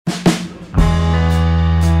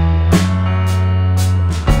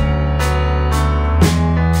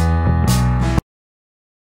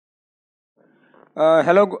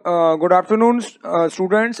Good afternoon,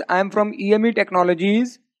 students. I am from EME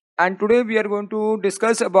Technologies, and today we are going to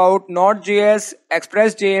discuss about Node.js,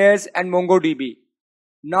 Express.js, and MongoDB.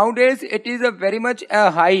 Nowadays, it is a very much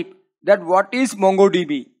a hype that what is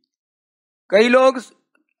MongoDB. कई लोग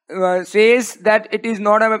says that it is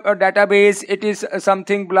not a database, it is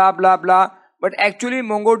something blah blah blah. But actually,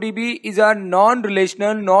 MongoDB is a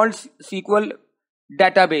non-relational, non-SQL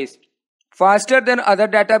database, faster than other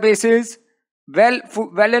databases, well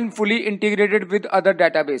and fully integrated with other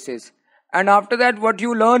databases. And after that, what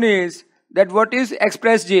you learn is that what is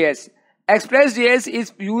Express.js. Express.js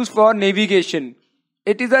is used for navigation.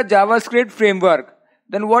 It is a JavaScript framework.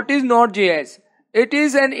 Then what is Node.js? It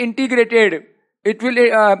is an integrated. It will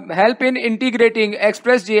help in integrating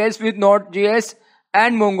Express.js with Node.js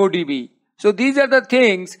and MongoDB. So these are the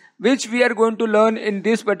things which we are going to learn in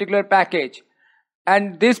this particular package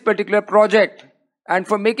and this particular project. And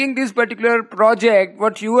for making this particular project,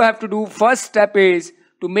 what you have to do, first step is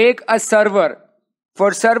to make a server.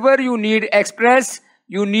 For server, you need Express,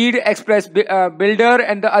 you need Express Builder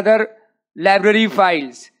and the other library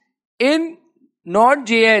files. In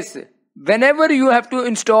Node.js, whenever you have to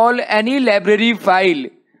install any library file,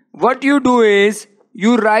 what you do is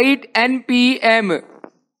you write npm.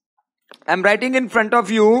 I'm writing in front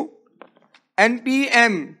of you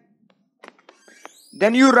npm.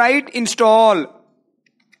 Then you write install.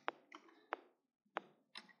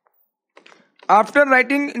 After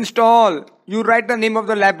writing install, you write the name of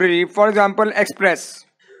the library, for example, Express.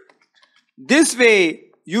 This way,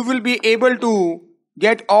 you will be able to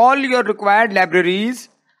get all your required libraries.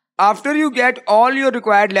 After you get all your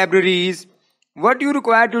required libraries, what you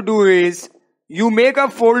require to do is, you make a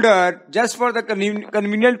folder just for the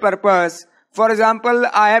convenient purpose. For example,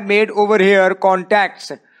 I have made over here contacts.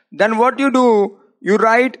 Then what you do, you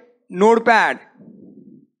write Notepad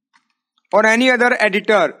or any other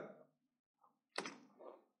editor.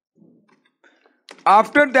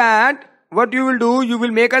 After that, what you will do, you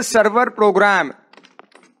will make a server program.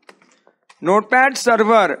 Notepad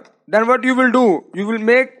server. Then what you will do, you will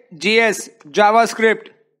make JS, JavaScript.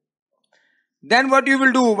 Then what you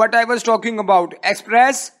will do, what I was talking about,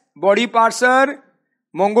 Express, body parser,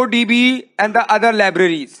 MongoDB and the other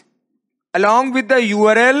libraries. Along with the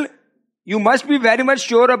URL, you must be very much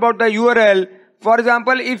sure about the URL. For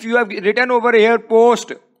example, if you have written over here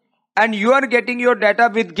post and you are getting your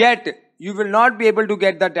data with get, you will not be able to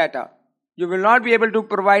get the data. You will not be able to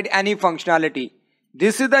provide any functionality.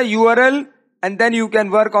 This is the URL and then you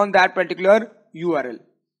can work on that particular URL.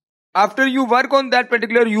 After you work on that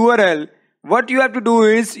particular URL, what you have to do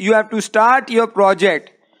is you have to start your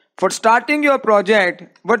project. For starting your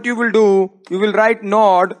project, what you will do, you will write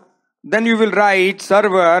node, then you will write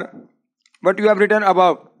server, what you have written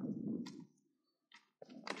above,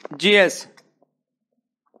 JS.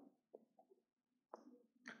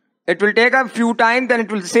 It will take a few times, then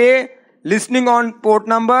it will say listening on port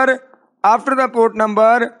number. After the port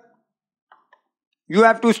number, you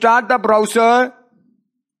have to start the browser.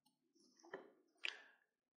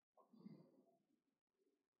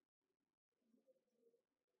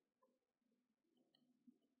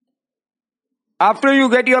 After you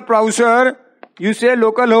get your browser, you say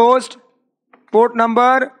localhost, port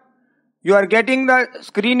number. You are getting the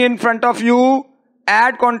screen in front of you.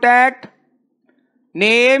 Add contact,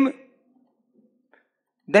 name.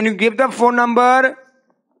 Then you give the phone number.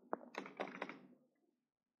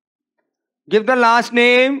 Give the last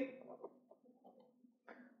name.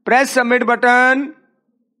 Press submit button.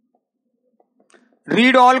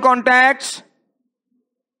 Read all contacts.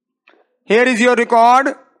 Here is your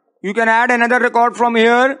record. You can add another record from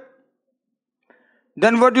here.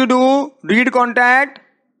 Then what you do, read contact.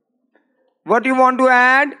 What you want to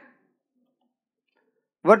add.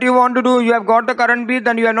 What you want to do, you have got the current beat,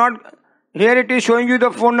 then you are not, here it is showing you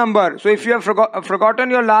the phone number. So if you have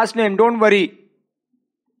forgotten your last name, don't worry.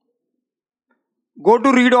 Go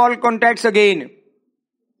to read all contacts again.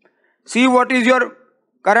 See what is your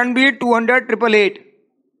current beat, 200 888.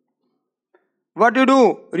 What you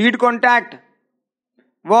do, read contact.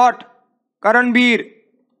 What? Current beat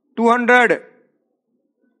 200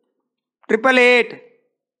 888.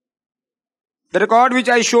 The record which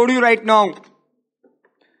I showed you right now.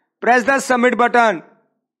 Press the submit button.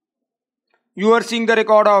 You are seeing the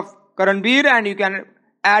record of current beat and you can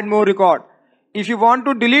add more record. If you want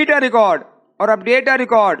to delete a record or update a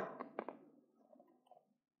record,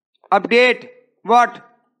 update what?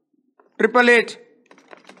 888.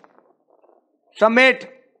 Submit.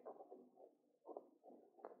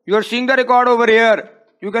 You are seeing the record over here.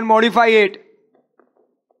 You can modify it.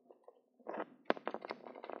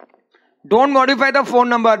 Don't modify the phone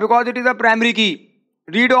number because it is a primary key.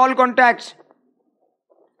 Read all contacts.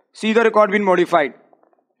 See the record been modified.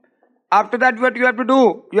 After that, what you have to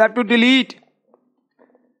do? You have to delete.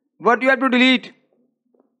 What you have to delete?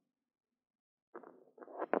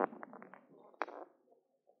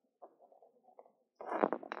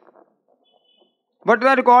 What is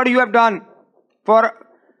the record you have done?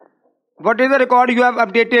 What is the record you have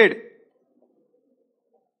updated?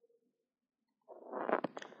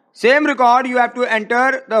 Same record you have to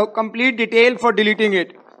enter the complete detail for deleting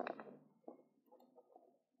it.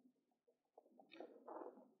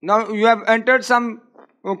 Now you have entered some,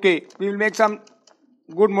 okay, we will make some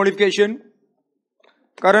good modification.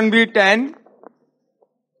 Current be 10.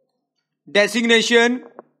 Designation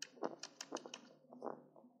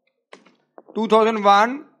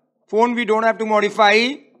 2001. Phone we don't have to modify.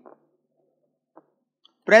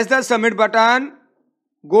 Press the submit button.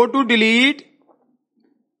 Go to delete.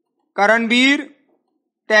 Current be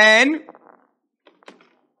 10.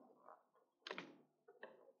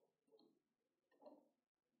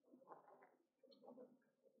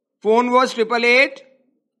 Phone was 888.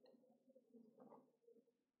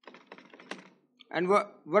 And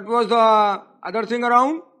what was the other thing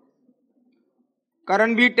around?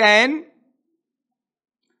 Current be 10.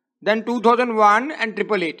 Then 2001 and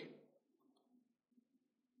 888.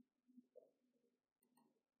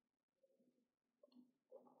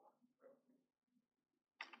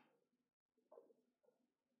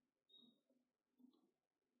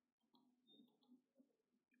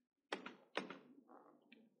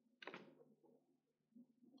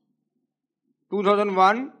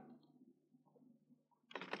 (2001)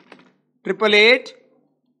 888.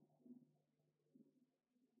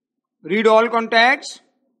 Read all contacts.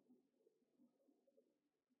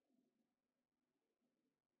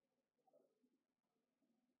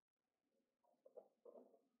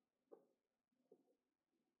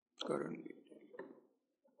 Current.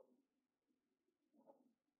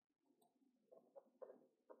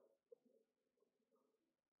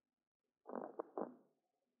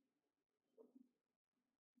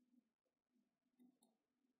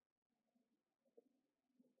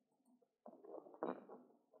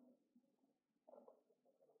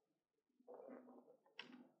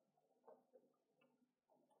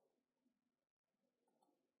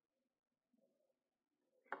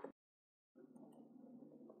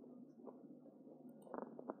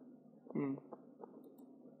 Hmm.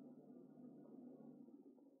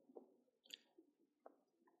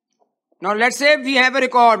 Now let's say we have a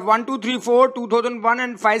record 1, 2, 3, 4, 2001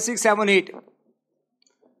 and 5, 6, 7, 8.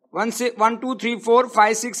 1, 2, 3, 4,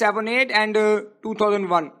 5, 6, 7, 8 and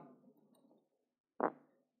 2001.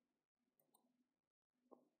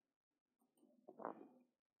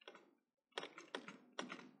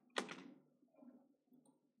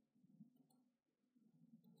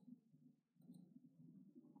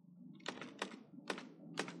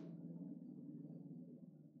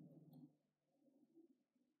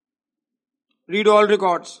 Read all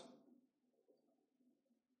records.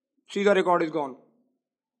 See, the record is gone.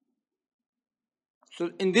 So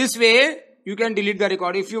in this way, you can delete the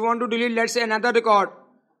record. If you want to delete, let's say another record,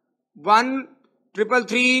 1,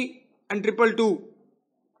 333 and 222.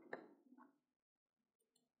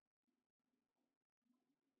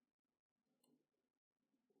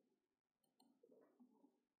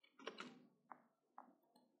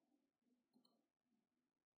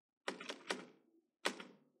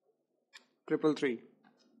 Triple three.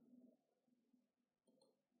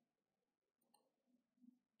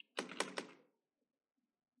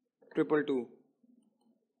 Triple two.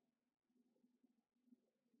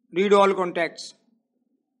 Read all contacts.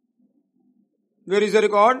 Where is the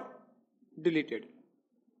record? Deleted.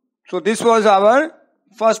 So this was our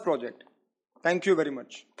first project. Thank you very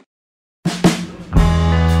much.